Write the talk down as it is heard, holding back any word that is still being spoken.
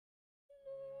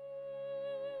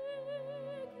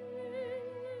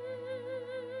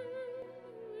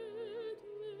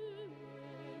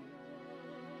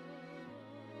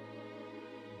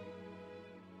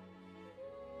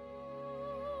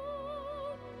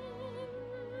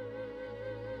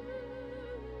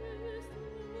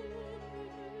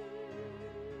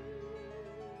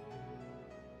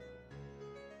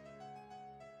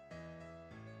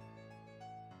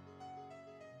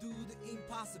Do the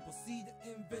impossible, see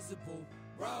the invisible.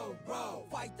 Row, row,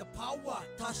 fight the power,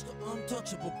 touch the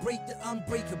untouchable, break the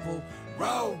unbreakable.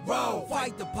 Row, row,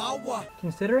 fight the power.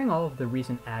 Considering all of the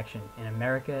recent action in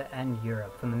America and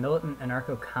Europe from the militant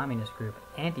anarcho-communist group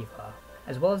Antifa,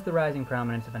 as well as the rising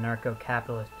prominence of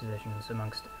anarcho-capitalist positions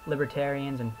amongst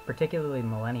libertarians and particularly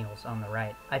millennials on the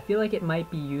right, I feel like it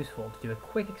might be useful to do a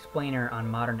quick explainer on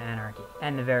modern anarchy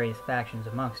and the various factions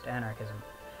amongst anarchism.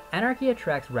 Anarchy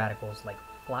attracts radicals like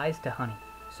flies to honey,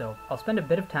 so I'll spend a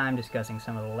bit of time discussing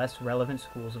some of the less relevant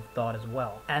schools of thought as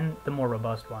well, and the more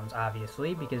robust ones,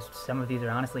 obviously, because some of these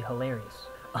are honestly hilarious.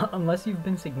 Unless you've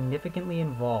been significantly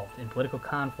involved in political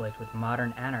conflict with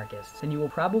modern anarchists, then you will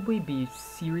probably be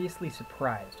seriously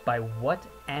surprised by what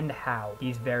and how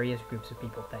these various groups of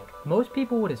people think. Most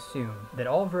people would assume that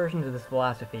all versions of this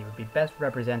philosophy would be best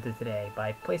represented today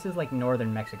by places like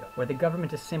northern Mexico, where the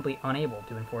government is simply unable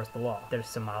to enforce the law. There's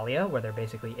Somalia, where there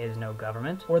basically is no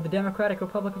government, or the Democratic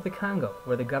Republic of the Congo,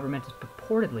 where the government is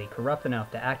purportedly corrupt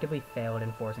enough to actively fail at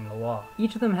enforcing the law.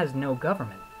 Each of them has no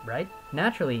government, right?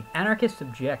 Naturally, anarchists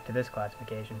object to this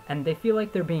classification, and they feel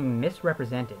like they're being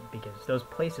misrepresented because those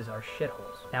places are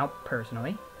shitholes. Now,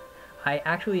 personally, I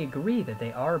actually agree that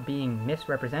they are being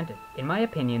misrepresented. In my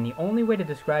opinion, the only way to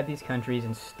describe these countries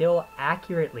and still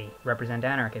accurately represent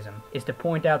anarchism is to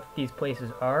point out that these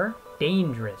places are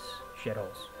dangerous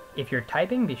shitholes. If you're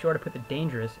typing, be sure to put the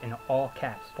dangerous in all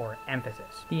caps for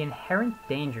emphasis. The inherent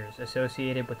dangers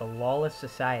associated with a lawless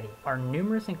society are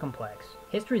numerous and complex.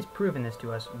 History has proven this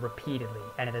to us repeatedly,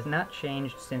 and it has not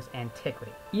changed since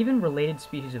antiquity. Even related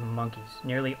species of monkeys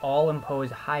nearly all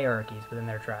impose hierarchies within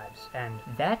their tribes, and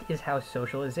that is how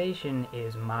socialization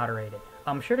is moderated.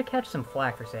 I'm sure to catch some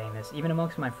flack for saying this, even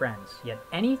amongst my friends, yet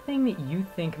anything that you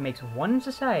think makes one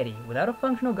society without a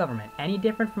functional government any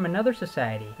different from another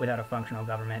society without a functional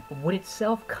government would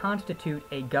itself constitute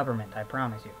a government, I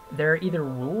promise you. There are either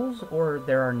rules or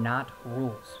there are not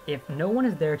rules. If no one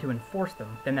is there to enforce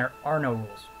them, then there are no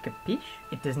rules. Capiche?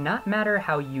 It does not matter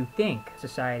how you think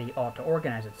society ought to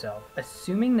organize itself.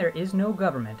 Assuming there is no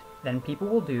government, then people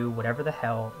will do whatever the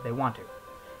hell they want to.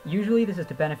 Usually this is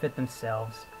to benefit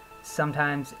themselves.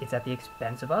 Sometimes it's at the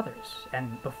expense of others.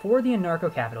 And before the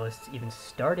anarcho-capitalists even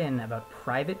start in about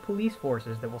private police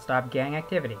forces that will stop gang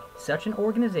activity, such an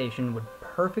organization would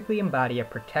perfectly embody a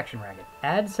protection racket.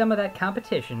 Add some of that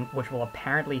competition, which will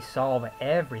apparently solve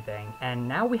everything, and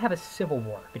now we have a civil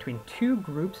war between two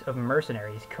groups of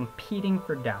mercenaries competing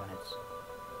for dominance.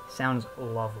 Sounds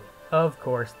lovely. Of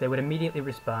course, they would immediately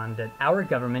respond that our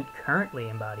government currently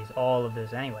embodies all of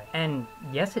this anyway. And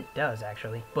yes, it does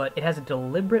actually, but it has a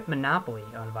deliberate monopoly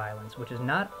on violence, which is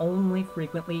not only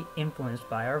frequently influenced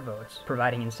by our votes,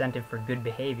 providing incentive for good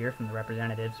behavior from the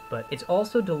representatives, but it's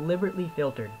also deliberately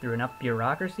filtered through enough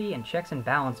bureaucracy and checks and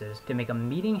balances to make a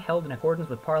meeting held in accordance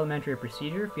with parliamentary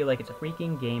procedure feel like it's a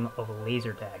freaking game of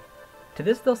laser tag. To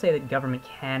this they'll say that government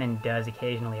can and does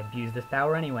occasionally abuse this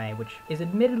power anyway, which is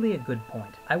admittedly a good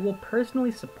point. I will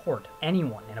personally support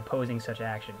anyone in opposing such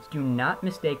actions. Do not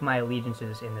mistake my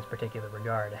allegiances in this particular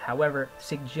regard. However,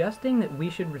 suggesting that we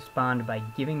should respond by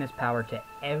giving this power to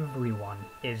everyone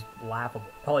is laughable.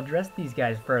 I'll address these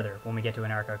guys further when we get to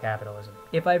anarcho-capitalism.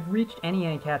 If I've reached any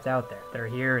ANCATs out there that are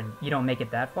here and you don't make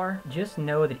it that far, just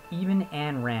know that even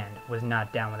Ayn Rand was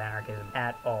not down with anarchism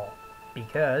at all,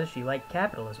 because she liked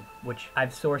capitalism, which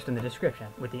I've sourced in the description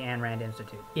with the Ayn Rand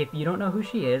Institute. If you don't know who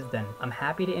she is, then I'm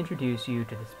happy to introduce you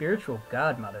to the spiritual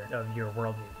godmother of your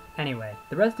worldview. Anyway,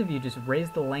 the rest of you just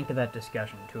raised the length of that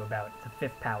discussion to about the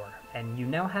fifth power, and you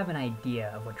now have an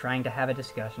idea of what trying to have a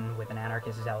discussion with an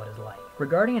anarchist zealot is like.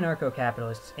 Regarding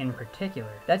anarcho-capitalists in particular,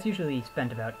 that's usually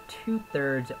spent about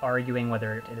 2/3 arguing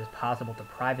whether it is possible to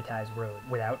privatize roads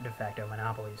without de facto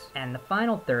monopolies. And the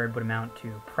final third would amount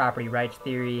to property rights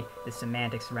theory, the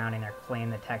semantics surrounding their claim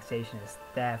that taxation is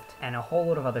theft, and a whole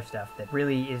lot of other stuff that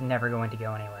really is never going to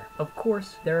go anywhere. Of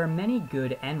course, there are many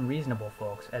good and reasonable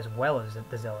folks as well as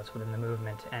the zealots within the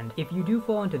movement, and if you do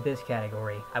fall into this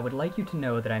category, I would like you to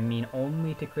know that I mean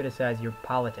only to criticize your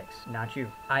politics, not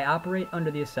you. I operate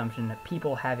under the assumption that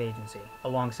people have agency,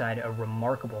 alongside a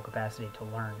remarkable capacity to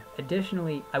learn.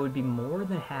 Additionally, I would be more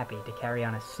than happy to carry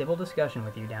on a civil discussion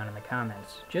with you down in the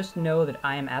comments. Just know that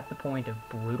I am at the point of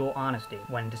brutal honesty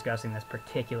when discussing this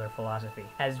particular philosophy,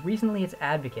 as recently its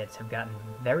advocates have gotten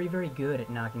very, very good at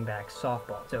knocking back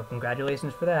softballs. So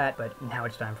congratulations for that, but now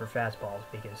it's time for fastballs,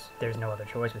 because there's no other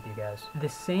choice with you guys. The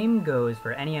same goes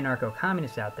for any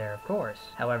anarcho-communists out there, of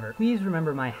course. However, However, please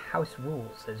remember my house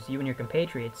rules, as you and your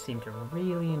compatriots seem to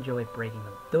really enjoy breaking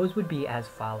them. Those would be as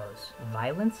follows.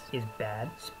 Violence is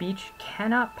bad. Speech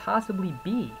cannot possibly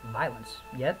be violence.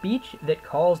 Yet, speech that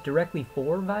calls directly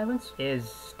for violence is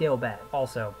still bad.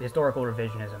 Also, historical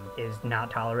revisionism is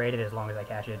not tolerated as long as I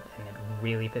catch it, and it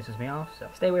really pisses me off, so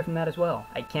stay away from that as well.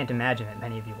 I can't imagine that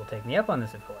many of you will take me up on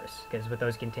this, of course, because with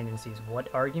those contingencies,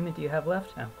 what argument do you have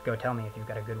left? Oh, go tell me if you've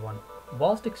got a good one.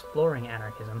 Whilst exploring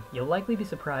anarchism, you'll likely be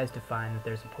surprised to find that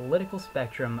there's a political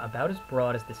spectrum about as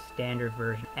broad as the standard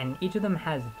version, and each of them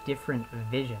has different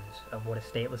visions of what a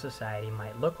stateless society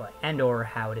might look like, and/or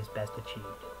how it is best achieved.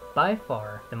 By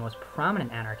far, the most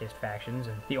prominent anarchist factions,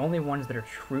 and the only ones that are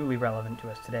truly relevant to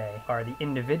us today, are the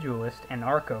individualist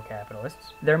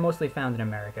anarcho-capitalists. They're mostly found in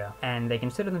America, and they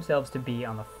consider themselves to be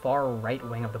on the far right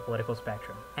wing of the political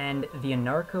spectrum, and the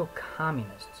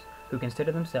anarcho-communists, who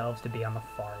consider themselves to be on the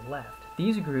far left.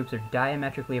 These groups are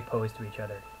diametrically opposed to each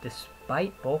other,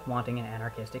 despite both wanting an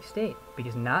anarchistic state,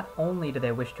 because not only do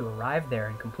they wish to arrive there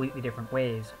in completely different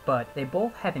ways, but they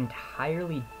both have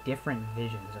entirely different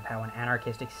visions of how an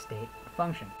anarchistic state would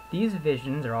function. These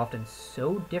visions are often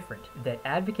so different that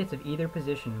advocates of either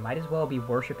position might as well be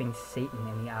worshipping Satan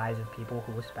in the eyes of people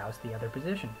who espouse the other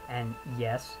position. And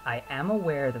yes, I am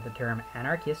aware that the term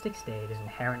anarchistic state is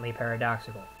inherently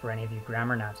paradoxical for any of you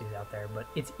grammar Nazis out there, but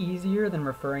it's easier than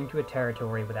referring to a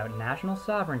territory without national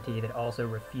sovereignty that also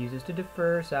refuses to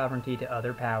defer sovereignty to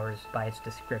other powers by its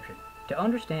description. To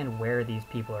understand where these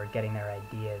people are getting their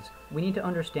ideas, we need to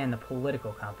understand the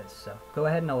political compass, so go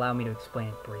ahead and allow me to explain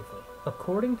it briefly.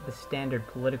 According to the standard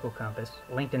political compass,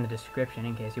 linked in the description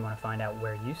in case you want to find out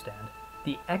where you stand,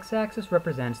 the x-axis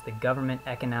represents the government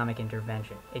economic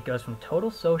intervention. It goes from total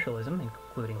socialism,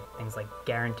 including things like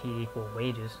guaranteed equal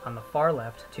wages on the far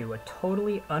left, to a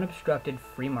totally unobstructed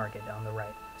free market on the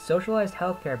right. Socialized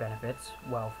healthcare benefits,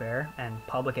 welfare, and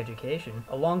public education,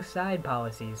 alongside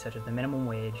policies such as the minimum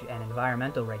wage and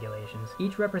environmental regulations,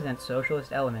 each represent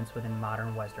socialist elements within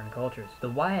modern Western cultures. The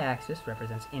y-axis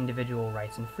represents individual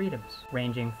rights and freedoms,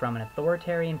 ranging from an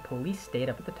authoritarian police state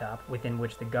up at the top, within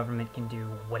which the government can do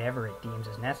whatever it deems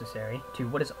as necessary, to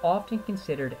what is often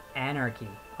considered anarchy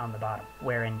on the bottom,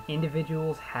 wherein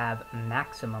individuals have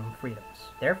maximum freedoms.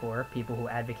 Therefore, people who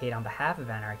advocate on behalf of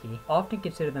anarchy often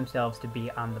consider themselves to be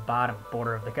on the bottom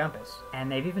border of the compass,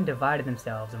 and they've even divided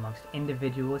themselves amongst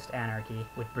individualist anarchy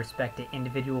with respect to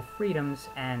individual freedoms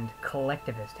and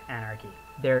collectivist anarchy.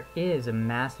 There is a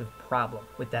massive problem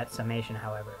with that summation,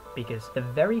 however, because the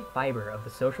very fiber of the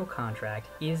social contract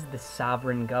is the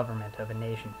sovereign government of a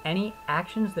nation. Any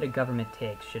actions that a government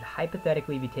takes should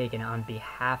hypothetically be taken on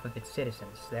behalf of its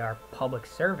citizens. They are public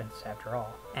servants, after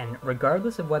all. And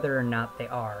regardless of whether or not they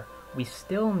are, we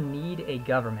still need a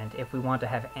government if we want to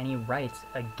have any rights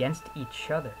against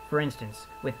each other. For instance,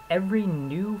 with every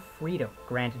new freedom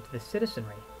granted to the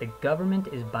citizenry, the government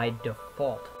is by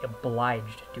default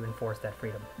obliged to enforce that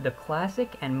freedom. The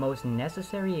classic and most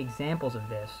necessary examples of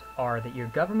this are that your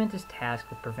government is tasked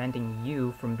with preventing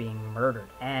you from being murdered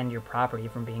and your property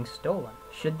from being stolen.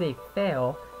 Should they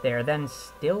fail, they are then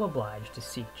still obliged to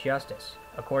seek justice,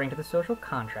 according to the social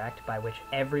contract by which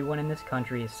everyone in this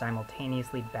country is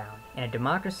simultaneously bound. In a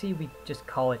democracy, we just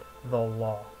call it the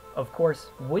law. Of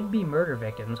course, would-be murder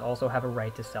victims also have a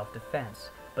right to self-defense,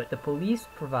 but the police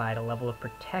provide a level of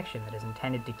protection that is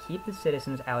intended to keep the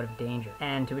citizens out of danger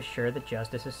and to assure that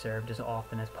justice is served as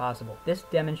often as possible. This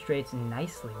demonstrates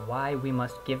nicely why we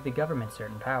must give the government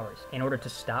certain powers, in order to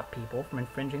stop people from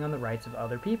infringing on the rights of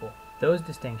other people. Those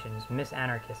distinctions miss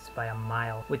anarchists by a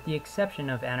mile, with the exception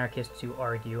of anarchists who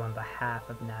argue on behalf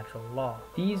of natural law.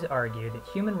 These argue that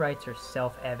human rights are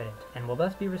self-evident and will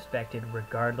thus be respected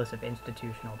regardless of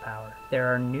institutional power.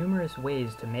 There are numerous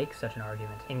ways to make such an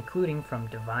argument, including from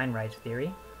divine rights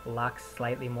theory, Locke's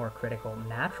slightly more critical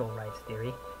natural rights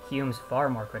theory, Hume's far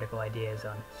more critical ideas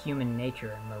on human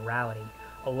nature and morality,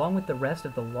 along with the rest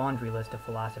of the laundry list of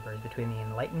philosophers between the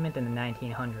Enlightenment and the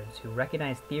 1900s who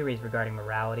recognized theories regarding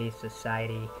morality,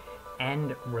 society,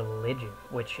 and religion,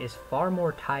 which is far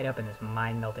more tied up in this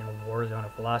mind-melting war zone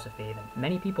of philosophy than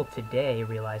many people today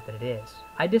realize that it is.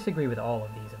 I disagree with all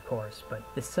of these, of course, but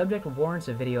the subject warrants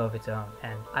a video of its own,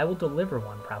 and I will deliver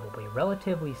one probably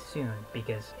relatively soon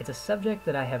because it's a subject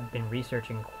that I have been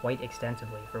researching quite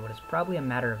extensively for what is probably a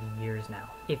matter of years now.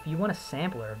 If you want a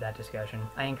sampler of that discussion,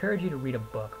 I encourage you to read a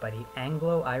book by the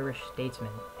Anglo-Irish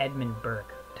statesman Edmund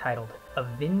Burke titled A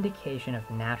Vindication of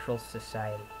Natural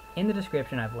Society. In the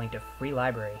description, I've linked a free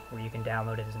library where you can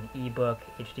download it as an ebook,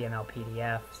 HTML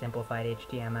PDF, simplified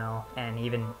HTML, and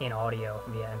even in audio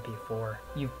via MP4.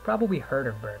 You've probably heard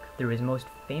of Burke through his most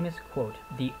famous quote,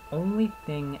 "The only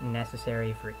thing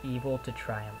necessary for evil to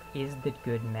triumph is that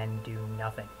good men do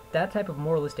nothing." That type of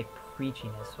moralistic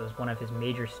preachiness was one of his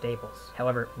major staples,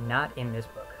 however, not in this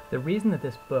book. The reason that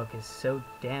this book is so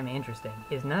damn interesting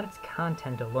is not its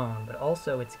content alone, but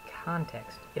also its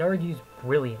context. It argues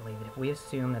brilliantly that if we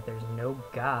assume that there's no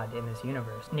God in this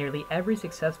universe, nearly every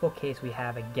successful case we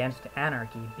have against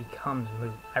anarchy becomes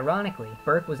moot. Ironically,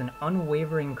 Burke was an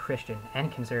unwavering Christian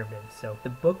and conservative, so the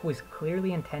book was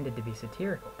clearly intended to be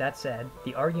satirical. That said,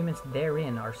 the arguments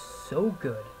therein are so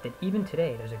good that even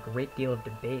today there's a great deal of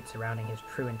debate surrounding his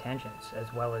true intentions,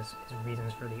 as well as his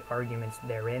reasons for the arguments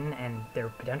therein and their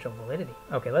potential validity.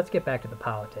 Okay, let's get back to the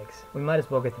politics. We might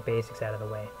as well get the basics out of the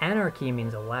way. Anarchy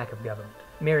means a lack of government.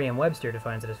 Merriam-Webster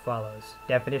defines it as follows.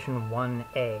 Definition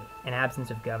 1A, an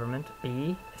absence of government.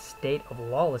 B, a state of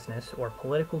lawlessness or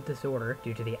political disorder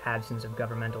due to the absence of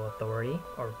governmental authority,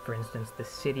 or for instance, the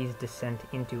city's descent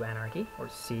into anarchy. Or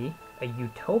C, a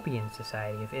utopian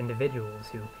society of individuals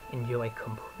who enjoy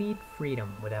complete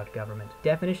freedom without government.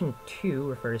 Definition 2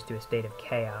 refers to a state of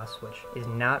chaos, which is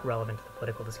not relevant to the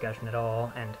political discussion at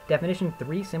all, and definition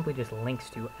 3 simply just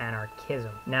links to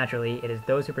anarchism. Naturally, it is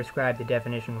those who prescribe the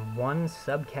definition 1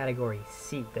 subcategory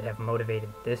C that have motivated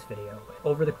this video.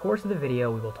 Over the course of the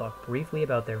video, we will talk briefly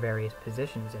about their various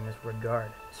positions in this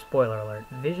regard. Spoiler alert,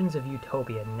 visions of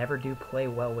utopia never do play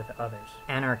well with others.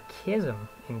 Anarchism,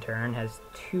 in turn, has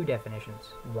two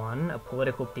definitions. One, a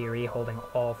political theory holding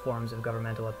all forms of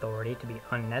governmental authority to be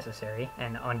unnecessary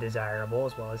and undesirable,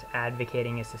 as well as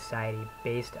advocating a society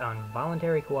based on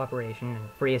voluntary cooperation and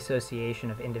free association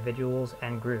of individuals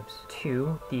and groups.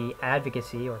 Two, the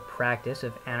advocacy or practice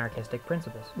of anarchistic principles.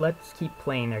 Let's keep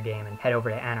playing their game and head over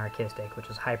to anarchistic, which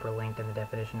is hyperlinked in the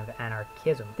definition of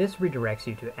anarchism. This redirects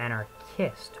you to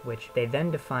anarchist, which they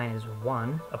then define as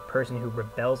 1, a person who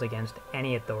rebels against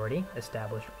any authority,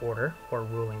 established order, or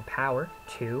ruling power.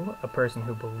 2, a person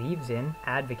who believes in,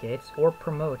 advocates, or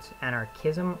promotes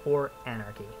anarchism or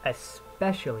anarchy,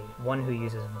 especially one who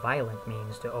uses violent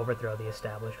means to overthrow the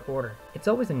established order. It's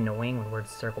always annoying when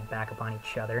words circle back upon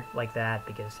each other like that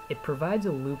because it provides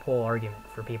a loophole argument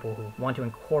for people who want to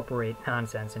incorporate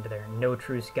nonsense into their no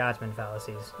true Scotsman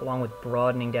fallacies, along with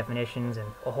broadening definitions and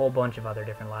a whole bunch of other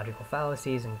different logical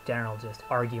fallacies and general just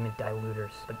argument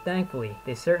diluters. But thankfully,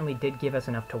 they certainly did give us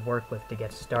enough to work with to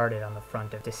get started on the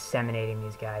front of disseminating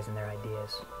these guys and their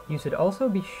ideas. You should also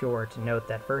be sure to note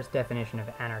that first definition of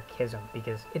anarchism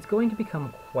because it's going to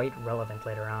become quite relevant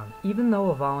later on. Even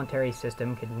though a voluntary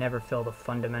system could never fill the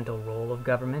fundamental role of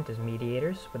government as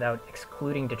mediators without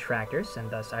excluding detractors and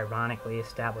thus ironically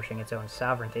establishing its own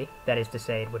sovereignty, that is to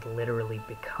say it would literally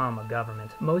become a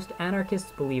government, most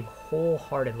anarchists believe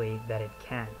wholeheartedly that it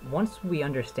can. Once we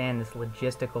understand this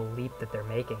logistical leap that they're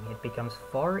making, it becomes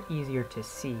far easier to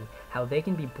see how they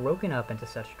can be broken up into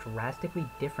such drastically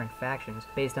different factions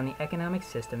based on the economic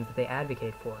systems that they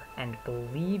advocate for. And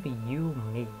believe you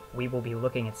me, we will be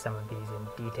looking at some of these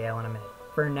in detail in a minute.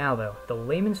 For now though, the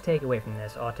layman's takeaway from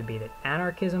this ought to be that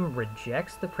anarchism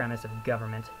rejects the premise of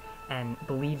government and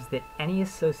believes that any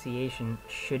association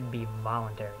should be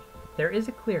voluntary. There is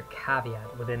a clear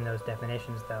caveat within those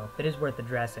definitions, though, that is worth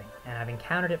addressing, and I've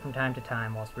encountered it from time to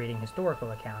time whilst reading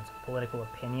historical accounts of political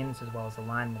opinions as well as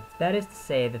alignments. That is to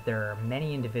say that there are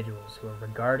many individuals who are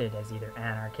regarded as either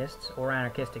anarchists or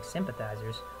anarchistic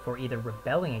sympathizers for either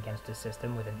rebelling against a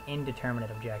system with an indeterminate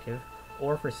objective,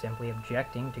 or for simply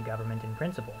objecting to government in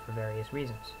principle for various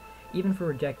reasons, even for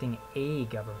rejecting a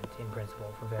government in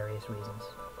principle for various reasons.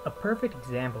 A perfect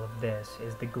example of this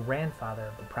is the grandfather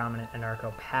of the prominent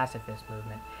anarcho-pacifist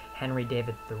movement, Henry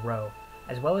David Thoreau,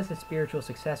 as well as his spiritual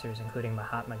successors including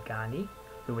Mahatma Gandhi,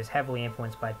 who was heavily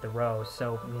influenced by Thoreau,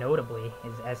 so notably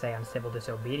his essay on civil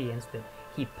disobedience that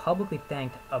he publicly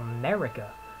thanked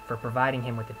America for providing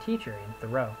him with a teacher in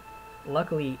Thoreau.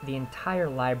 Luckily, the entire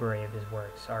library of his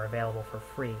works are available for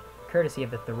free, courtesy of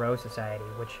the Thoreau Society,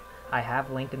 which I have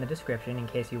linked in the description in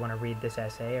case you want to read this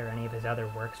essay or any of his other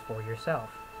works for yourself.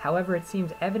 However, it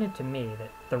seems evident to me that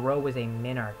Thoreau was a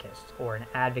minarchist, or an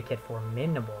advocate for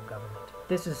minimal government.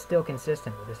 This is still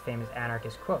consistent with his famous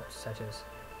anarchist quotes, such as,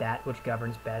 "That which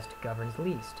governs best governs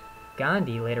least."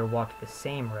 Gandhi later walked the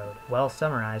same road, well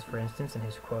summarized, for instance, in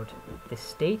his quote, "The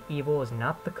state evil is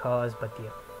not the cause, but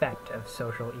the effect of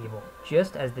social evil,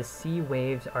 just as the sea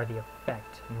waves are the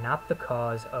effect, not the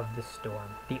cause of the storm.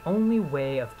 The only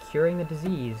way of curing the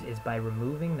disease is by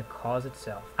removing the cause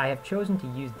itself. I have chosen to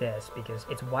use this because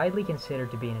it's widely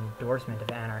considered to be an endorsement of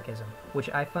anarchism,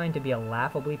 which I find to be a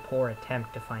laughably poor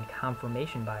attempt to find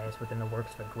confirmation bias within the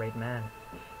works of a great man.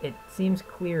 It seems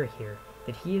clear here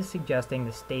that he is suggesting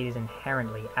the state is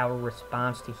inherently our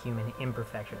response to human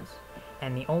imperfections,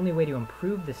 and the only way to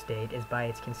improve the state is by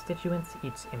its constituents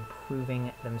each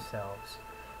improving themselves.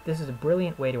 This is a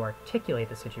brilliant way to articulate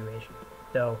the situation,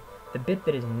 though the bit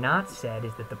that is not said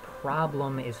is that the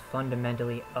problem is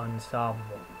fundamentally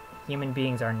unsolvable. Human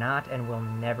beings are not and will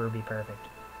never be perfect.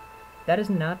 That is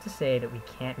not to say that we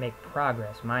can't make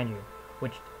progress, mind you,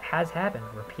 which has happened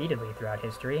repeatedly throughout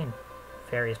history in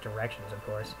various directions, of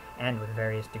course, and with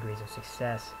various degrees of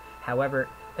success. However,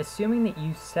 assuming that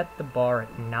you set the bar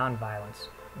at nonviolence,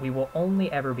 we will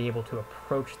only ever be able to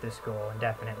approach this goal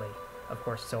indefinitely, of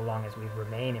course so long as we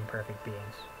remain imperfect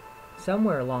beings.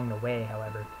 Somewhere along the way,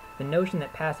 however, the notion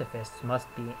that pacifists must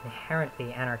be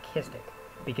inherently anarchistic,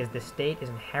 because the state is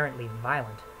inherently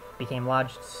violent, became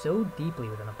lodged so deeply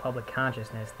within the public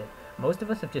consciousness that most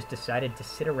of us have just decided to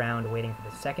sit around waiting for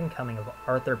the second coming of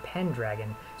Arthur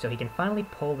Pendragon so he can finally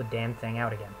pull the damn thing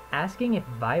out again. Asking if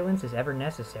violence is ever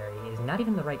necessary is not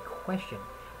even the right question,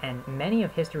 and many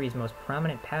of history's most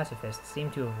prominent pacifists seem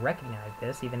to have recognized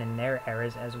this even in their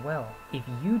eras as well. If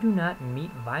you do not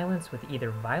meet violence with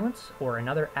either violence or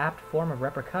another apt form of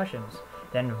repercussions,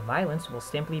 then violence will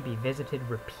simply be visited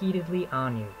repeatedly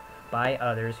on you by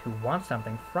others who want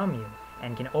something from you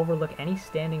and can overlook any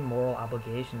standing moral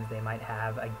obligations they might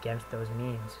have against those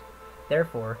means.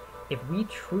 Therefore, if we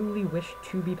truly wish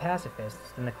to be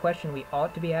pacifists, then the question we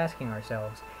ought to be asking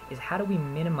ourselves is how do we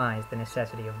minimize the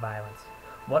necessity of violence?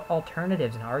 What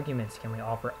alternatives and arguments can we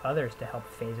offer others to help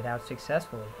phase it out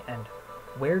successfully? And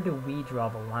where do we draw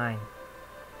the line?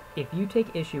 If you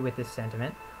take issue with this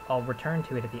sentiment, I'll return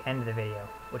to it at the end of the video,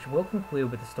 which will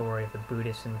conclude with the story of the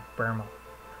Buddhists in Burma.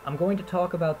 I'm going to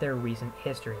talk about their recent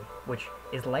history, which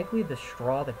is likely the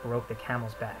straw that broke the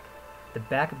camel's back, the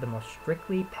back of the most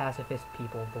strictly pacifist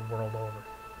people the world over.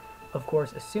 Of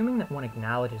course, assuming that one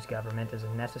acknowledges government as a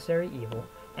necessary evil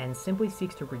and simply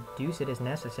seeks to reduce it as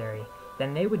necessary,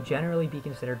 then they would generally be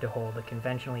considered to hold a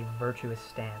conventionally virtuous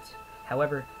stance.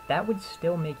 However, that would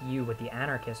still make you what the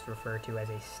anarchists refer to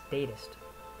as a statist.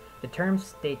 The term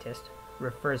statist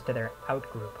refers to their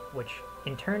outgroup, which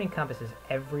in turn encompasses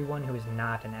everyone who is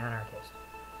not an anarchist.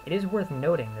 It is worth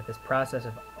noting that this process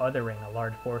of othering a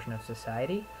large portion of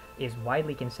society is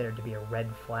widely considered to be a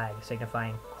red flag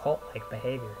signifying cult-like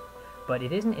behavior, but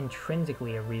it isn't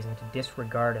intrinsically a reason to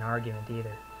disregard an argument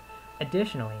either.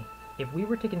 Additionally, if we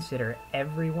were to consider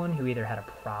everyone who either had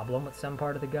a problem with some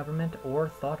part of the government or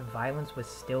thought violence was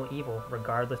still evil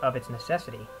regardless of its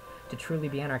necessity to truly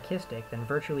be anarchistic, then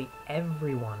virtually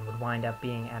everyone would wind up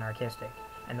being anarchistic,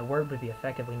 and the word would be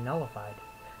effectively nullified.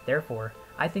 Therefore,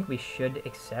 I think we should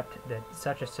accept that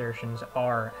such assertions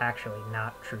are actually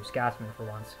not true Scotsmen for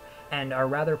once, and are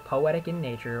rather poetic in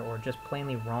nature or just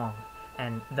plainly wrong,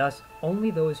 and thus only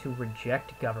those who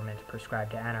reject government prescribe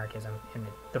to anarchism in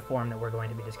the form that we're going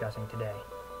to be discussing today.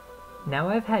 Now,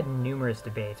 I've had numerous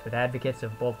debates with advocates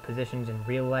of both positions in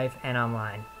real life and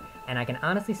online, and I can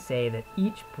honestly say that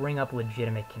each bring up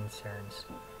legitimate concerns.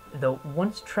 Though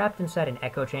once trapped inside an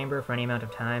echo chamber for any amount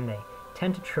of time, they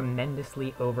tend to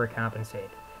tremendously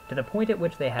overcompensate, to the point at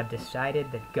which they have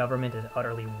decided that government is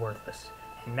utterly worthless,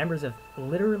 and members of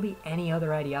literally any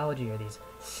other ideology are these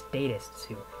statists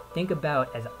who think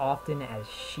about as often as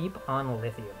sheep on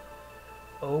lithium.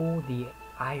 Oh, the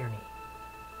irony.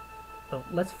 But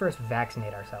let's first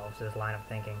vaccinate ourselves to this line of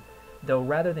thinking. Though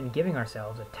rather than giving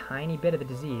ourselves a tiny bit of the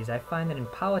disease, I find that in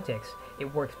politics,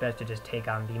 it works best to just take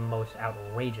on the most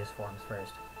outrageous forms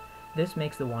first. This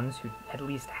makes the ones who at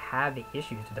least have the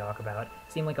issues to talk about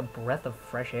seem like a breath of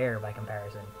fresh air by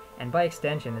comparison, and by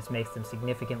extension this makes them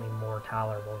significantly more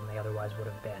tolerable than they otherwise would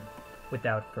have been.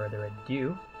 Without further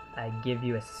ado, I give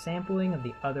you a sampling of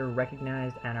the other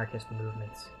recognized anarchist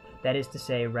movements. That is to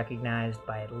say, recognized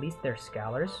by at least their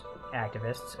scholars,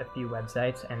 activists, a few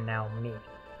websites, and now me.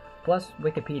 Plus,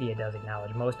 Wikipedia does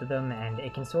acknowledge most of them, and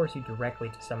it can source you directly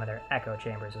to some of their echo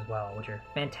chambers as well, which are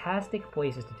fantastic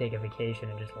places to take a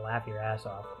vacation and just laugh your ass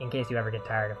off, in case you ever get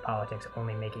tired of politics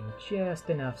only making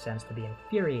just enough sense to be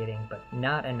infuriating, but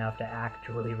not enough to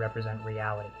actually represent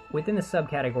reality. Within the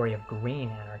subcategory of green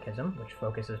anarchism, which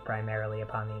focuses primarily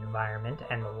upon the environment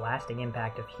and the lasting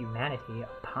impact of humanity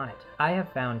upon it, I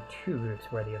have found two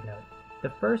groups worthy of note. The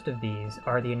first of these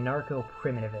are the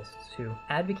anarcho-primitivists, who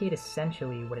advocate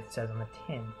essentially what it says on the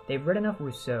tin. They've read enough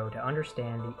Rousseau to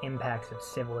understand the impacts of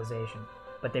civilization,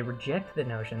 but they reject the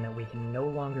notion that we can no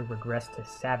longer regress to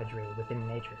savagery within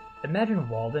nature. Imagine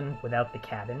Walden without the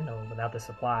cabin, or without the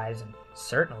supplies, and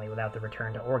certainly without the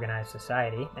return to organized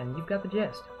society, and you've got the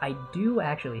gist. I do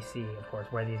actually see, of course,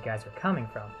 where these guys are coming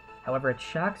from. However, it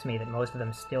shocks me that most of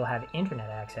them still have internet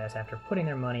access after putting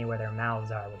their money where their mouths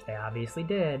are, which they obviously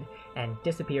did, and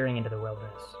disappearing into the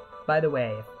wilderness. By the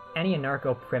way, if any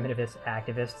anarcho-primitivist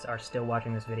activists are still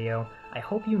watching this video, I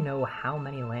hope you know how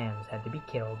many lambs had to be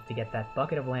killed to get that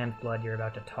bucket of lamb's blood you're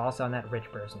about to toss on that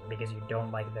rich person because you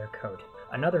don't like their coat.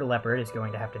 Another leopard is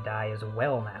going to have to die as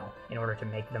well now, in order to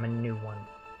make them a new one.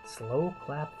 Slow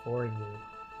clap for you.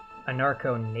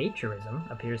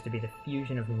 Anarcho-naturism appears to be the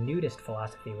fusion of nudist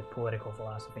philosophy with political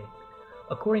philosophy.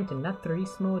 According to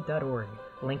naturismo.org,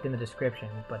 linked in the description,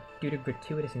 but due to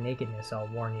gratuitous nakedness, I'll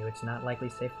warn you, it's not likely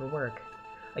safe for work.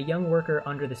 A young worker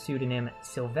under the pseudonym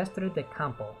Silvestre de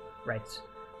Campo writes,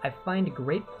 "I find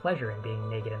great pleasure in being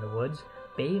naked in the woods,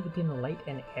 bathed in light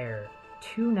and air,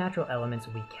 two natural elements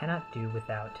we cannot do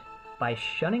without. By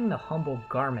shunning the humble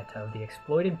garment of the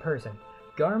exploited person,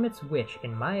 garments which,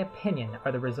 in my opinion,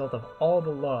 are the result of all the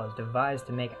laws devised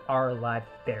to make our lives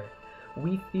bitter,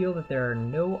 we feel that there are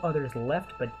no others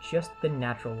left but just the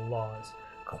natural laws.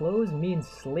 Clothes mean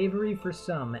slavery for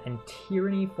some and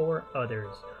tyranny for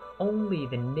others. Only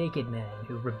the naked man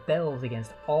who rebels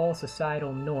against all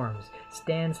societal norms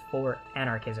stands for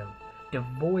anarchism,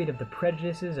 devoid of the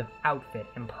prejudices of outfit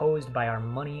imposed by our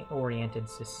money-oriented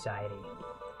society."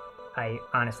 I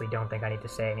honestly don't think I need to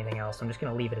say anything else. I'm just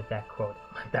going to leave it at that quote.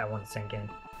 Let that one sink in.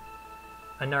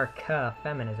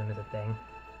 Anarcha-feminism is a thing,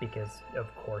 because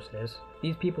of course it is.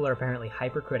 These people are apparently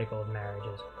hypercritical of marriage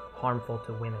as harmful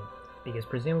to women, because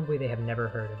presumably they have never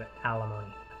heard of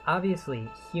alimony. Obviously,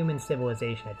 human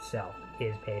civilization itself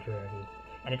is patriarchy,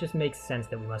 and it just makes sense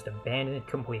that we must abandon it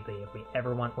completely if we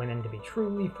ever want women to be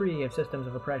truly free of systems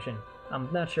of oppression.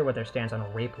 I'm not sure what their stance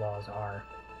on rape laws are.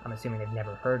 I'm assuming they've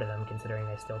never heard of them, considering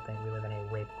they still think we live in a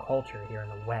rape culture here in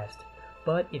the West.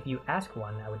 But if you ask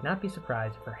one, I would not be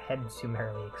surprised if her head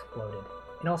summarily exploded.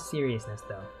 In all seriousness,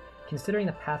 though, considering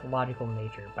the pathological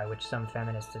nature by which some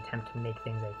feminists attempt to make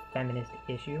things a feminist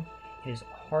issue, it is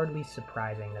hardly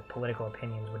surprising that political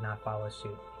opinions would not follow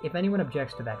suit. If anyone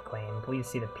objects to that claim, please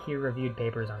see the peer-reviewed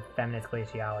papers on feminist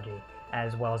glaciology,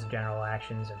 as well as the general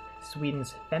actions of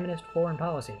Sweden's feminist foreign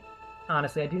policy.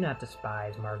 Honestly, I do not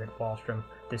despise Margaret Wallström,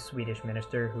 the Swedish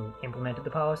minister who implemented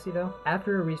the policy, though.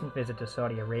 After a recent visit to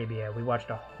Saudi Arabia, we watched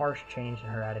a harsh change in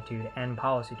her attitude and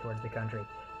policy towards the country,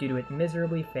 due to it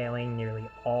miserably failing nearly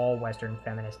all Western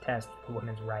feminist tests for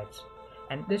women's rights.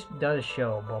 And this does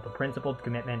show both a principled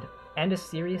commitment and a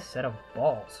serious set of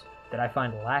balls that I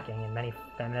find lacking in many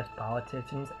feminist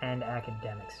politicians and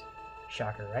academics.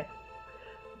 Shocker, right?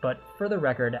 But for the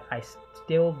record, I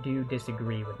still do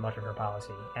disagree with much of her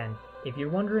policy, and if you're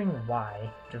wondering why,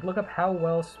 just look up how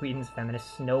well Sweden's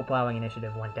feminist snowplowing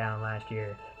initiative went down last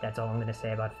year. That's all I'm going to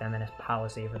say about feminist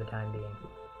policy for the time being.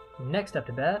 Next up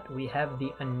to bat, we have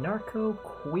the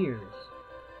anarcho-queers.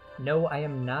 No, I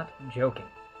am not joking.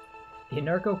 The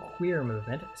anarcho-queer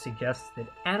movement suggests that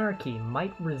anarchy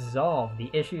might resolve the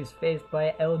issues faced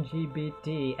by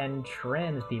LGBT and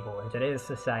trans people in today's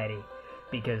society,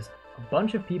 because a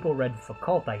bunch of people read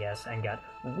Foucault, I guess, and got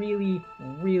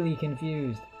really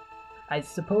confused. I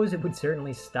suppose it would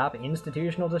certainly stop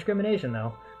institutional discrimination,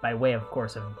 though, by way, of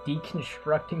course, of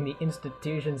deconstructing the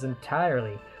institutions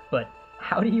entirely, but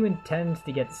how do you intend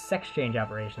to get sex change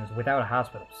operations without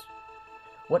hospitals?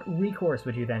 What recourse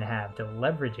would you then have to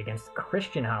leverage against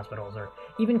Christian hospitals, or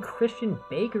even Christian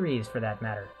bakeries for that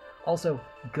matter? Also,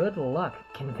 good luck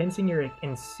convincing your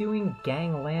ensuing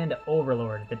gangland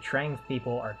overlord that trans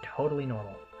people are totally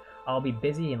normal. I'll be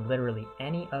busy in literally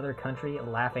any other country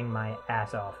laughing my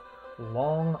ass off,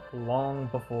 long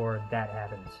before that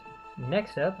happens.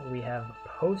 Next up, we have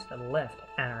post-left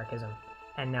anarchism.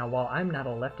 And now, while I'm not a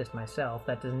leftist myself,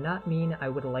 that does not mean I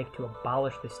would like to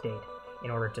abolish the state in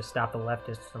order to stop the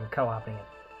leftists from co-opting it.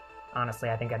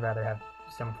 Honestly, I think I'd rather have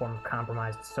some form of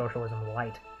compromised socialism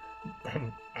light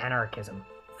than anarchism.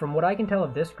 From what I can tell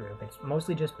of this group, it's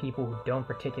mostly just people who don't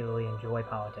particularly enjoy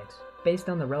politics. Based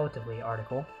on the Relatively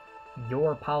article,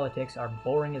 "Your Politics Are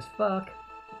Boring as Fuck,"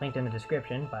 linked in the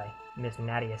description by Miss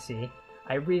Nadia C.,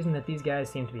 I reason that these guys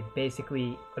seem to be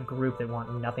basically a group that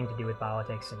want nothing to do with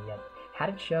politics and yet had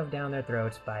it shoved down their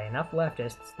throats by enough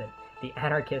leftists that the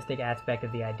anarchistic aspect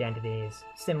of the identity is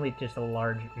simply just a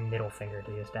large middle finger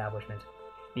to the establishment.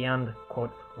 Beyond,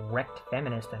 quote, wrecked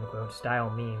feminist, unquote, style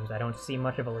memes, I don't see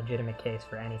much of a legitimate case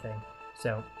for anything.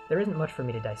 so there isn't much for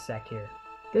me to dissect here.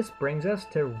 This brings us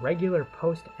to regular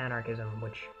post-anarchism,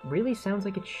 which really sounds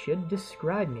like it should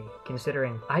describe me,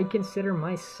 considering I consider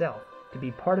myself to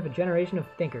be part of a generation of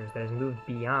thinkers that has moved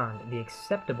beyond the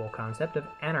acceptable concept of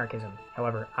anarchism.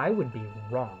 However, I would be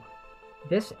wrong.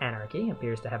 This anarchy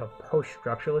appears to have a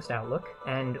post-structuralist outlook,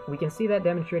 and we can see that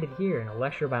demonstrated here in a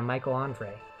lecture by Michael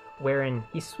Onfray, wherein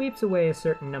he sweeps away a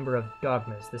certain number of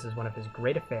dogmas. This is one of his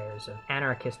great affairs of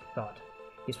anarchist thought.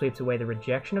 He sweeps away the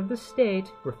rejection of the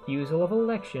state, refusal of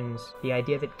elections, the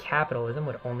idea that capitalism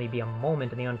would only be a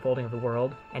moment in the unfolding of the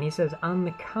world, and he says, on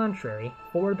the contrary,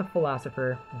 for the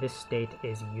philosopher, this state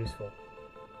is useful.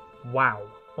 Wow,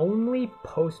 only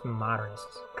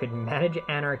postmodernists could manage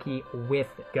anarchy with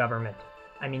government.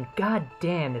 I mean,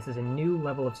 goddamn, this is a new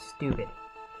level of stupid.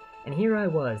 And here I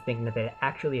was thinking that they had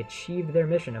actually achieved their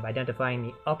mission of identifying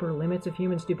the upper limits of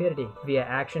human stupidity via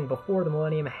action before the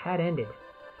millennium had ended.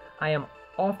 I am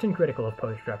often critical of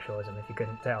post-structuralism, if you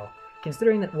couldn't tell,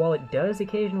 considering that while it does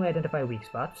occasionally identify weak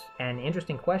spots and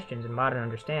interesting questions in modern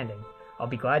understanding, I'll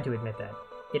be glad to admit that,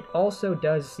 it also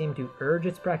does seem to urge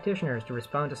its practitioners to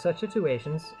respond to such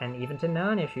situations, and even to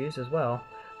non-issues as well,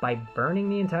 by burning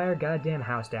the entire goddamn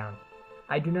house down.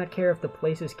 I do not care if the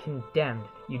place is condemned,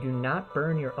 you do not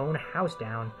burn your own house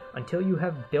down until you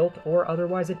have built or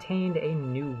otherwise attained a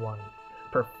new one.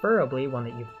 Preferably one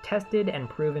that you've tested and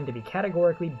proven to be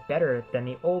categorically better than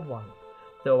the old one.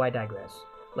 Though I digress.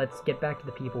 Let's get back to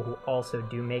the people who also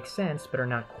do make sense but are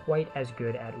not quite as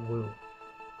good at woo.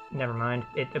 Never mind,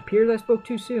 it appears I spoke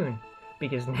too soon,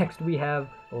 because next we have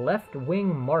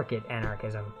left-wing market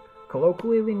anarchism,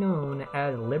 colloquially known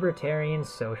as libertarian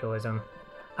socialism.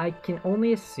 I can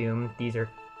only assume these are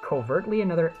covertly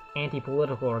another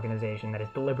anti-political organization that is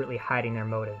deliberately hiding their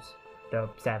motives, though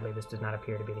sadly this does not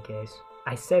appear to be the case.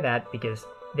 I say that because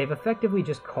they've effectively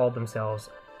just called themselves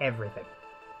everything.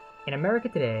 In America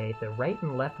today, the right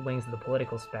and left wings of the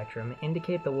political spectrum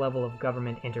indicate the level of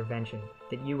government intervention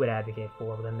that you would advocate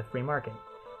for within the free market.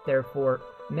 Therefore,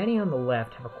 many on the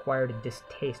left have acquired a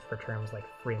distaste for terms like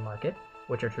free market,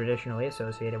 which are traditionally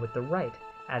associated with the right,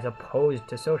 as opposed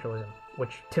to socialism,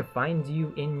 which defines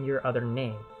you in your other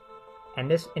name. And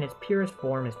this, in its purest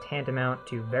form, is tantamount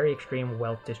to very extreme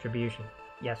wealth distribution.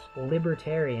 Yes,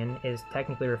 libertarian is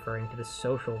technically referring to the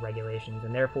social regulations,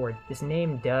 and therefore this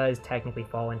name does technically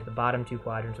fall into the bottom two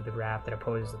quadrants of the graph that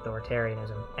opposes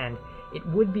authoritarianism, and it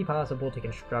would be possible to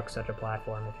construct such a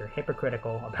platform if you're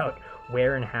hypocritical about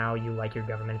where and how you like your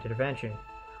government intervention.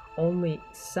 Only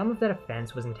some of that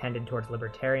offense was intended towards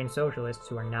libertarian socialists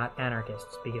who are not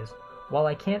anarchists, because while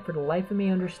I can't for the life of me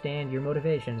understand your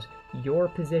motivations, your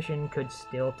position could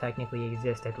still technically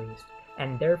exist at least.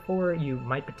 And therefore you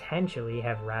might potentially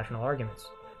have rational arguments.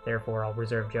 Therefore I'll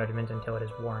reserve judgment until it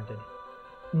is warranted.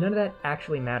 None of that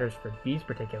actually matters for these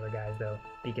particular guys though,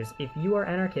 because if you are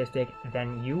anarchistic,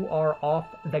 then you are off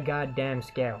the goddamn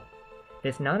scale.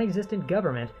 This non-existent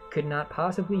government could not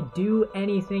possibly do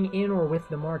anything in or with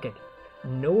the market,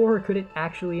 nor could it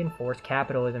actually enforce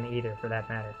capitalism either for that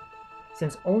matter.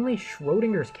 Since only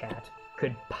Schrodinger's cat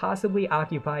could possibly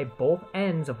occupy both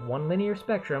ends of one linear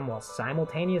spectrum while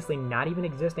simultaneously not even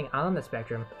existing on the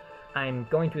spectrum, I'm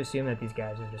going to assume that these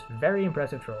guys are just very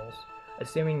impressive trolls,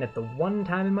 assuming that the one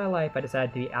time in my life I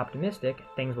decide to be optimistic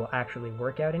things will actually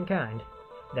work out in kind,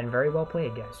 then very well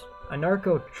played, guys.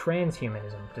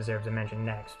 Anarcho-transhumanism deserves a mention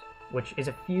next, which is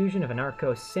a fusion of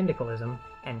anarcho-syndicalism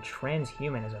and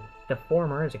transhumanism. The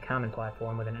former is a common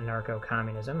platform within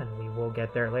anarcho-communism, and we will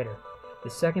get there later. The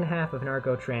second half of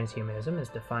anarcho-transhumanism is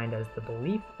defined as the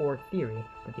belief or theory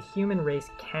that the human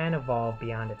race can evolve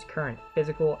beyond its current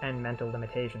physical and mental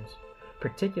limitations,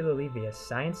 particularly via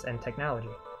science and technology.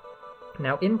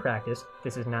 Now, in practice,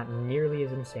 this is not nearly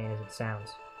as insane as it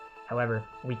sounds. However,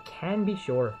 we can be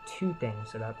sure of two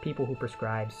things about people who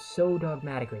prescribe so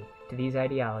dogmatically to these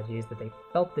ideologies that they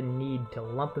felt the need to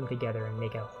lump them together and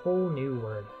make a whole new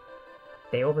word.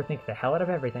 They overthink the hell out of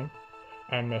everything,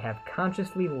 and they have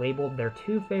consciously labeled their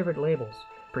two favorite labels,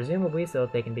 presumably so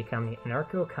that they can become the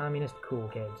anarcho-communist cool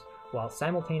kids, while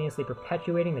simultaneously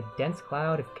perpetuating the dense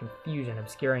cloud of confusion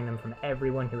obscuring them from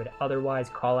everyone who would otherwise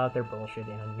call out their bullshit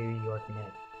in a New York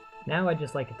minute. Now I'd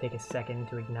just like to take a second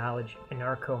to acknowledge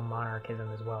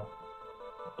anarcho-monarchism as well.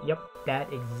 Yep,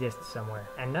 that exists somewhere,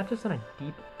 and not just on a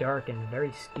deep, dark, and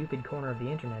very stupid corner of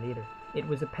the internet either. It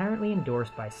was apparently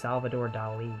endorsed by Salvador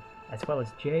Dali, as well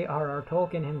as J.R.R.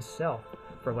 Tolkien himself,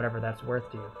 for whatever that's worth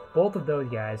to you. Both of those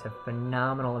guys have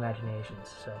phenomenal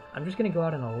imaginations, so I'm just going to go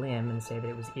out on a limb and say that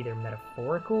it was either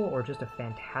metaphorical or just a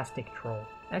fantastic troll.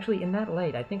 Actually, in that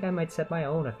light, I think I might set my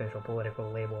own official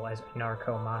political label as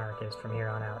anarcho-monarchist from here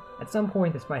on out. At some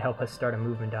point, this might help us start a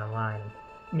movement online,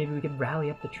 and Maybe we could rally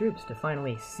up the troops to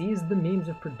finally seize the means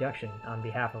of production on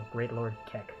behalf of Great Lord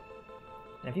Keck.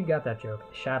 And if you got that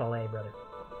joke, Chatelet, brother.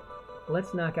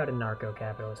 Let's knock out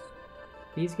anarcho-capitalists.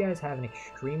 These guys have an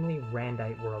extremely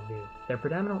Randite worldview. They're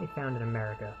predominantly found in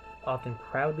America, often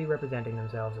proudly representing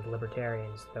themselves as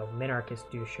libertarians, though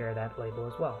minarchists do share that label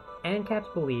as well.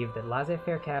 ANCAPs believe that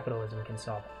laissez-faire capitalism can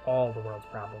solve all the world's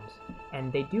problems,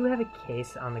 and they do have a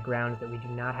case on the grounds that we do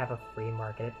not have a free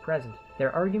market at present.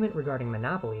 Their argument regarding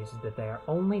monopolies is that they are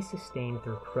only sustained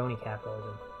through crony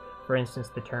capitalism. For instance,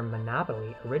 the term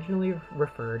monopoly originally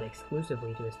referred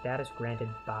exclusively to a status granted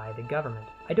by the government.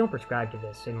 I don't prescribe to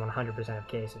this in 100% of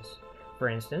cases. For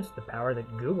instance, the power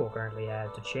that Google currently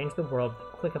has to change the world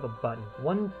with the click of a button.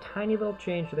 One tiny little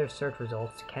change to their search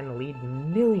results can lead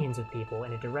millions of people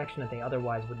in a direction that they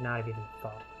otherwise would not have even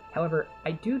thought. However,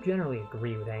 I do generally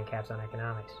agree with ANCAPs on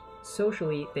economics.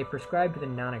 Socially, they prescribe to the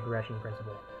non-aggression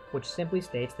principle, which simply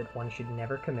states that one should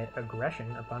never commit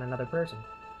aggression upon another person.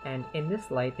 And in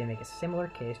this light, they make a similar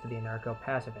case to the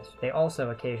anarcho-pacifists. They also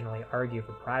occasionally argue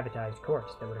for privatized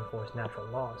courts that would enforce natural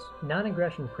laws.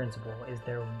 Non-aggression principle is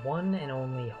their one and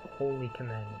only holy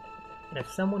commandment, and if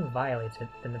someone violates it,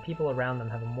 then the people around them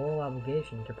have a moral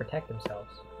obligation to protect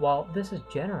themselves. While this is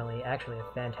generally actually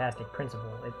a fantastic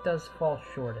principle, it does fall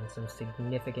short in some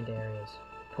significant areas.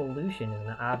 Pollution is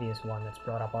an obvious one that's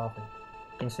brought up often,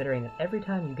 considering that every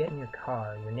time you get in your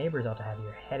car, your neighbors ought to have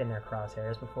your head in their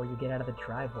crosshairs before you get out of the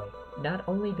driveway. Not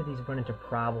only do these run into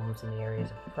problems in the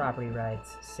areas of property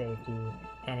rights, safety,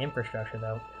 and infrastructure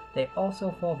though, they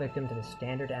also fall victim to the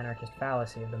standard anarchist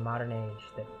fallacy of the modern age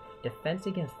that defense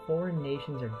against foreign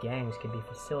nations or gangs can be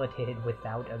facilitated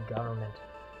without a government.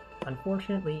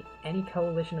 Unfortunately, any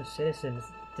coalition of citizens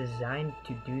designed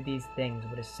to do these things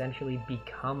would essentially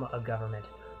become a government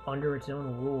under its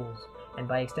own rules, and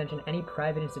by extension any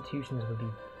private institutions would be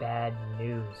bad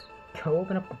news. Go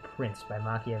open up The Prince by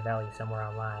Machiavelli somewhere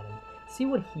online and see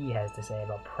what he has to say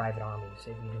about private armies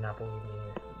if you do not believe me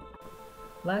here.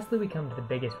 Lastly, we come to the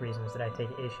biggest reasons that I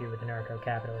take issue with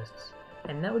anarcho-capitalists,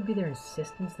 and that would be their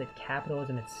insistence that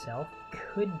capitalism itself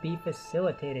could be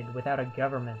facilitated without a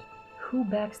government. Who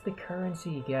backs the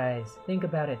currency, guys? Think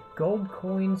about it. Gold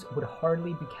coins would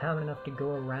hardly be common enough to go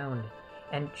around,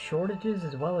 and shortages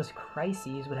as well as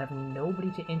crises would have nobody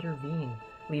to intervene,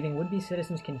 leaving would-be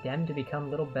citizens condemned to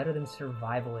become little better than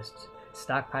survivalists,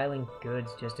 stockpiling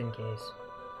goods just in case.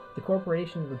 The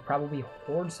corporations would probably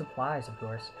hoard supplies, of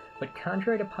course, but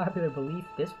contrary to popular belief,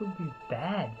 this would be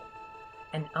bad.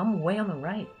 And I'm way on the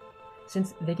right,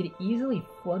 since they could easily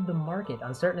flood the market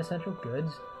on certain essential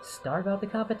goods, starve out the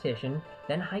competition,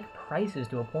 then hike prices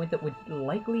to a point that would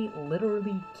likely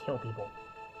literally kill people.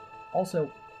 Also,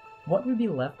 what would be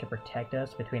left to protect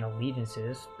us between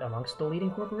allegiances amongst the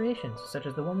leading corporations, such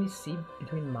as the one we see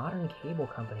between modern cable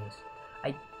companies?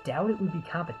 I doubt it would be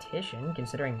competition,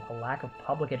 considering a lack of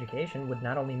public education would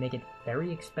not only make it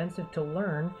very expensive to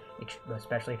learn,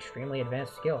 especially extremely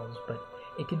advanced skills, but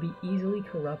it could be easily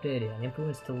corrupted and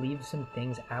influenced to leave some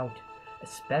things out,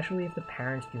 especially if the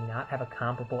parents do not have a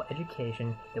comparable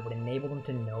education that would enable them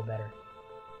to know better.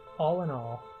 All in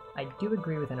all, I do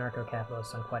agree with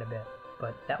anarcho-capitalists on quite a bit,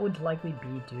 but that would likely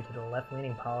be due to the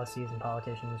left-leaning policies and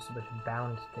politicians which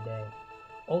abound today.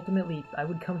 Ultimately, I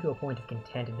would come to a point of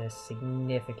contentedness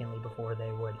significantly before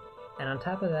they would, and on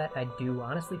top of that, I do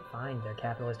honestly find their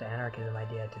capitalist anarchism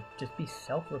idea to just be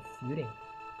self-refuting.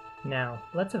 Now,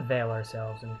 let's avail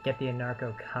ourselves and get the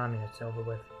anarcho-communists over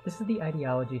with. This is the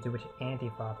ideology to which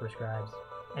Antifa prescribes,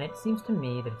 and it seems to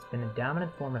me that it's been the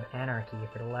dominant form of anarchy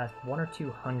for the last 100 or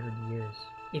 200 years.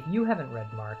 If you haven't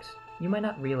read Marx, you might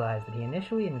not realize that he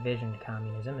initially envisioned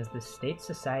communism as the state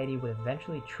society would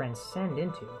eventually transcend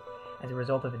into, as a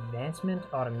result of advancement,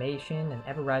 automation, and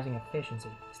ever-rising efficiency.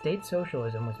 State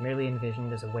socialism was merely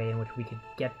envisioned as a way in which we could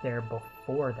get there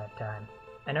before that time.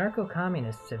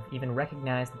 Anarcho-communists have even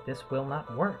recognized that this will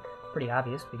not work. Pretty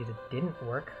obvious, because it didn't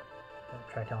work. Don't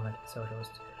try telling it to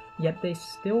socialists. Yet they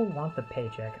still want the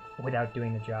paycheck without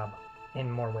doing the job, in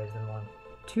more ways than one.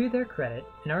 To their credit,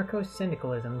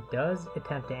 anarcho-syndicalism does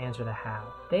attempt to answer the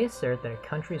how. They assert that a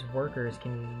country's workers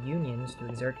can use unions to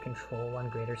exert control on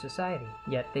greater society.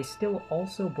 Yet they still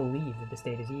also believe that the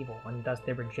state is evil, and thus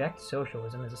they reject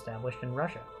socialism as established in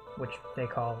Russia, which they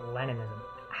call Leninism.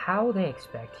 How they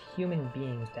expect human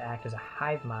beings to act as a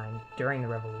hive mind during the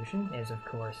revolution is, of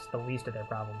course, the least of their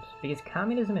problems, because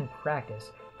communism in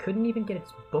practice couldn't even get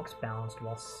its books balanced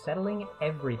while settling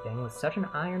everything with such an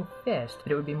iron fist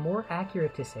that it would be more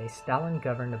accurate to say Stalin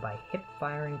governed by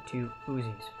hip-firing two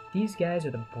Uzis. These guys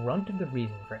are the brunt of the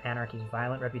reason for anarchy's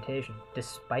violent reputation,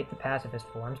 despite the pacifist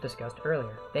forms discussed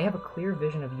earlier. They have a clear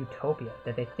vision of utopia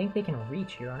that they think they can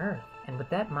reach here on Earth. And with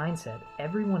that mindset,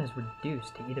 everyone is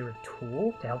reduced to either a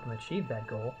tool to help them achieve that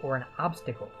goal, or an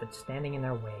obstacle that's standing in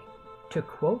their way. To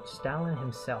quote Stalin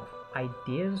himself,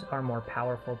 "Ideas are more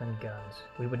powerful than guns.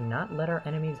 We would not let our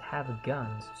enemies have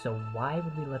guns, so why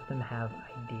would we let them have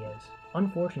ideas?"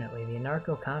 Unfortunately, the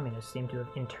anarcho-communists seem to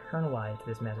have internalized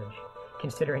this message,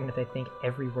 considering that they think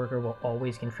every worker will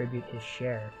always contribute his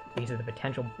share. These are the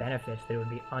potential benefits that it would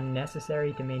be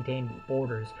unnecessary to maintain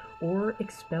borders or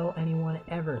expel anyone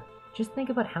ever. Just think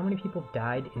about how many people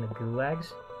died in the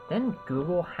gulags. Then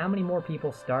Google how many more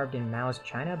people starved in Mao's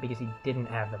China because he didn't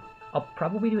have them. I'll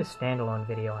probably do a standalone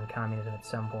video on communism at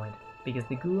some point, because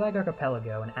the Gulag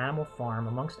Archipelago and Animal Farm,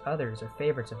 amongst others, are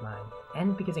favorites of mine,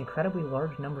 and because incredibly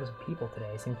large numbers of people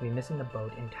today seem to be missing the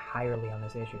boat entirely on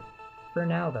this issue. For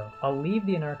now, though, I'll leave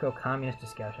the anarcho-communist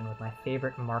discussion with my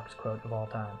favorite Marx quote of all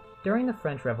time. During the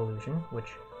French Revolution,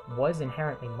 which was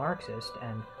inherently Marxist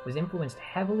and was influenced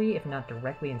heavily, if not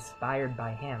directly inspired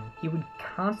by him, he would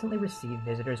constantly receive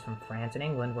visitors from France and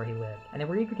England where he lived, and they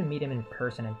were eager to meet him in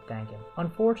person and thank him.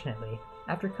 Unfortunately,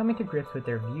 after coming to grips with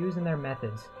their views and their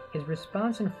methods, his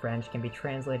response in French can be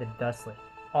translated thusly: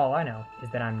 "All I know is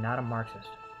that I'm not a Marxist."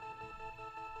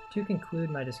 To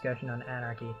conclude my discussion on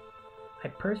anarchy, I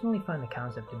personally find the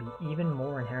concept to be even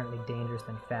more inherently dangerous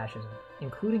than fascism,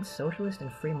 including socialist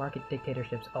and free market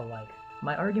dictatorships alike.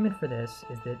 My argument for this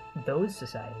is that those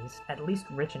societies, at least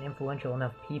rich and influential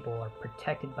enough people, are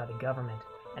protected by the government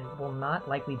and will not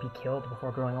likely be killed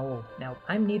before growing old. Now,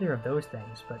 I'm neither of those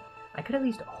things, but I could at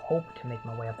least hope to make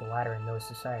my way up the ladder in those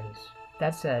societies.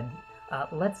 That said,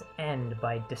 let's end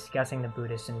by discussing the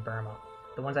Buddhists in Burma,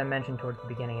 the ones I mentioned towards the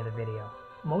beginning of the video.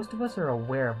 Most of us are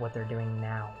aware of what they're doing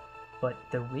now, but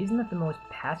the reason that the most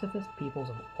pacifist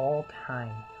peoples of all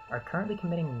time are currently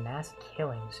committing mass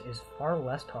killings is far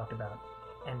less talked about,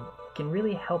 and can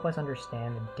really help us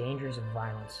understand the dangers of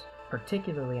violence,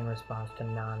 particularly in response to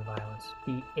non-violence.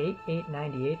 The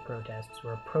 8898 protests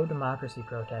were a pro-democracy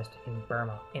protest in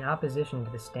Burma, in opposition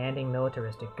to the standing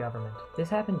militaristic government. This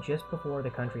happened just before the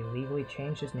country legally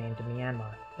changed its name to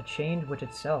Myanmar, a change which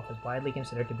itself is widely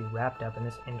considered to be wrapped up in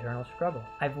this internal struggle.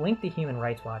 I've linked the Human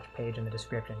Rights Watch page in the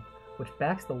description, which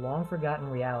backs the long-forgotten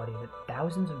reality that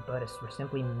thousands of Buddhists were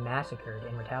simply massacred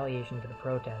in retaliation to the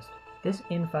protest. This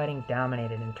infighting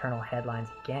dominated internal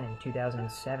headlines again in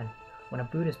 2007, when a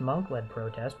Buddhist monk-led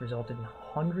protest resulted in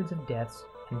hundreds of deaths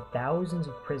and thousands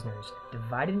of prisoners,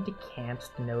 divided into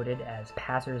camps denoted as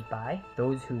passers-by,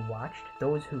 those who watched,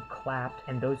 those who clapped,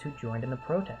 and those who joined in the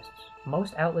protests.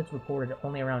 Most outlets reported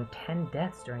only around 10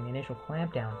 deaths during the initial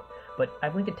clampdown, but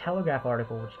I've linked a Telegraph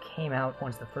article which came out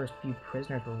once the first few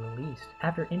prisoners were released.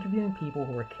 After interviewing people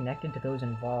who were connected to those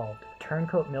involved, a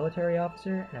turncoat military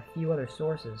officer, and a few other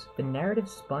sources, the narrative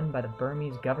spun by the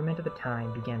Burmese government at the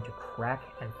time began to crack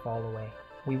and fall away.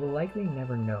 We will likely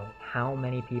never know how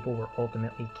many people were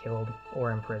ultimately killed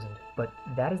or imprisoned, but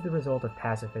that is the result of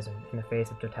pacifism in the face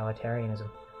of totalitarianism.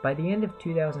 By the end of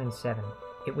 2007,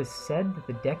 it was said that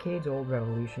the decades-old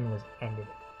revolution was ended,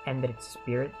 and that its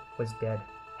spirit was dead.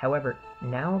 However,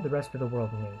 now the rest of the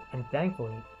world knew, and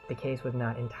thankfully, the case was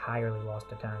not entirely lost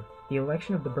to time. The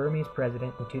election of the Burmese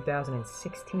president in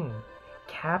 2016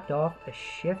 capped off a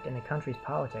shift in the country's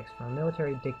politics from a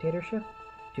military dictatorship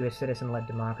to a citizen-led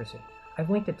democracy. I've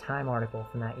linked a Time article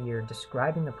from that year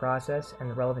describing the process and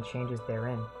the relevant changes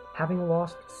therein, having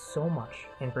lost so much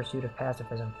in pursuit of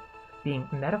pacifism, being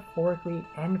metaphorically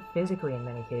and physically in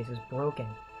many cases broken,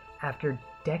 after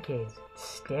decades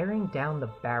staring down the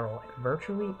barrel at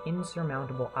virtually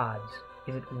insurmountable odds.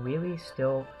 Is it really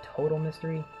still a total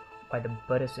mystery why the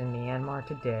Buddhists in Myanmar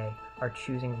today are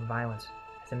choosing violence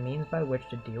as a means by which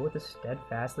to deal with the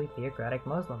steadfastly theocratic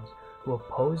Muslims who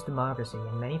oppose democracy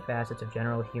and many facets of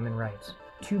general human rights?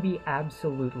 To be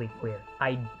absolutely clear,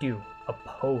 I do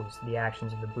oppose the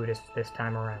actions of the Buddhists this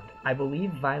time around. I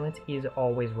believe violence is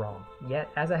always wrong, yet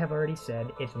as I have already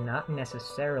said, it's not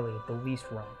necessarily the least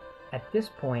wrong. At this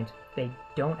point, they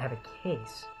don't have a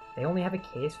case. They only have a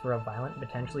case for a violent,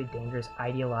 potentially dangerous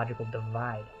ideological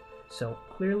divide. So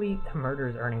clearly, the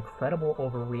murders are an incredible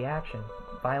overreaction.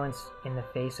 Violence in the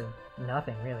face of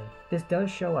nothing, really. This does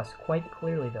show us quite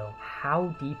clearly, though,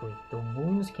 how deeply the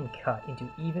wounds can cut into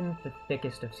even the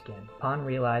thickest of skin upon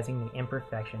realizing the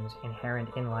imperfections inherent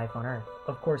in life on Earth.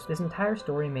 Of course, this entire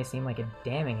story may seem like a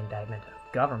damning indictment of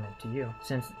government to you,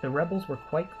 since the rebels were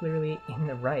quite clearly in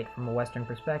the right from a Western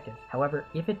perspective. However,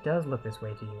 if it does look this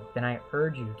way to you, then I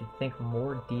urge you to think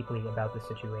more deeply about the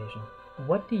situation.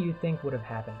 What do you think would have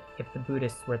happened if the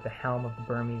Buddhists were at the helm of the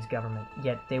Burmese government,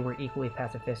 yet they were equally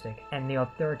pacifistic, and the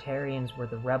authoritarians were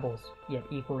the rebels, yet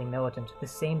equally militant? The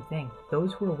same thing.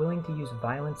 Those who are willing to use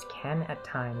violence can at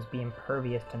times be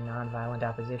impervious to non-violent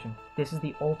opposition. This is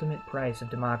the ultimate price of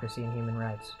democracy and human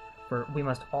rights, for we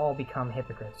must all become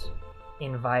hypocrites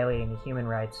in violating the human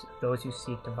rights of those who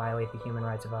seek to violate the human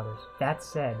rights of others. That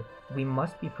said, we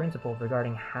must be principled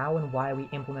regarding how and why we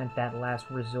implement that last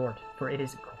resort, for it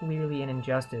is clearly an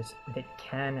injustice that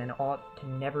can and ought to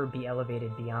never be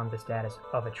elevated beyond the status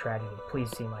of a tragedy.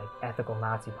 Please see my ethical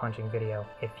Nazi punching video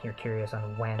if you're curious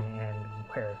on when and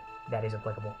where that is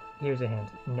applicable. Here's a hint,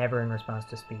 never in response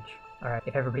to speech. Alright,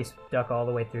 if everybody stuck all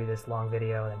the way through this long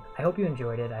video, then I hope you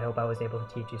enjoyed it. I hope I was able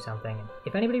to teach you something. And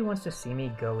if anybody wants to see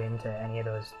me go into any of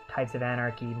those types of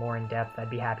anarchy more in depth, I'd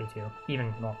be happy to.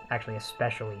 Even, well, actually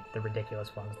especially the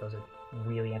ridiculous ones. Those are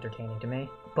really entertaining to me.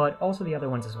 But also the other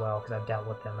ones as well, because I've dealt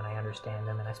with them and I understand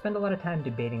them, and I spend a lot of time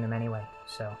debating them anyway.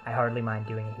 So I hardly mind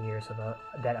doing it here so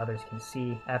that others can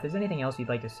see. If there's anything else you'd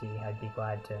like to see, I'd be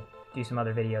glad to do some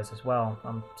other videos as well.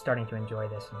 I'm starting to enjoy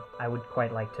this, and I would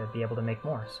quite like to be able to make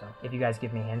more, so if you guys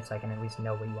give me hints, I can at least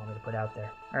know what you want me to put out there.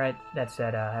 Alright, that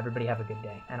said, everybody have a good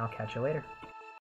day, and I'll catch you later.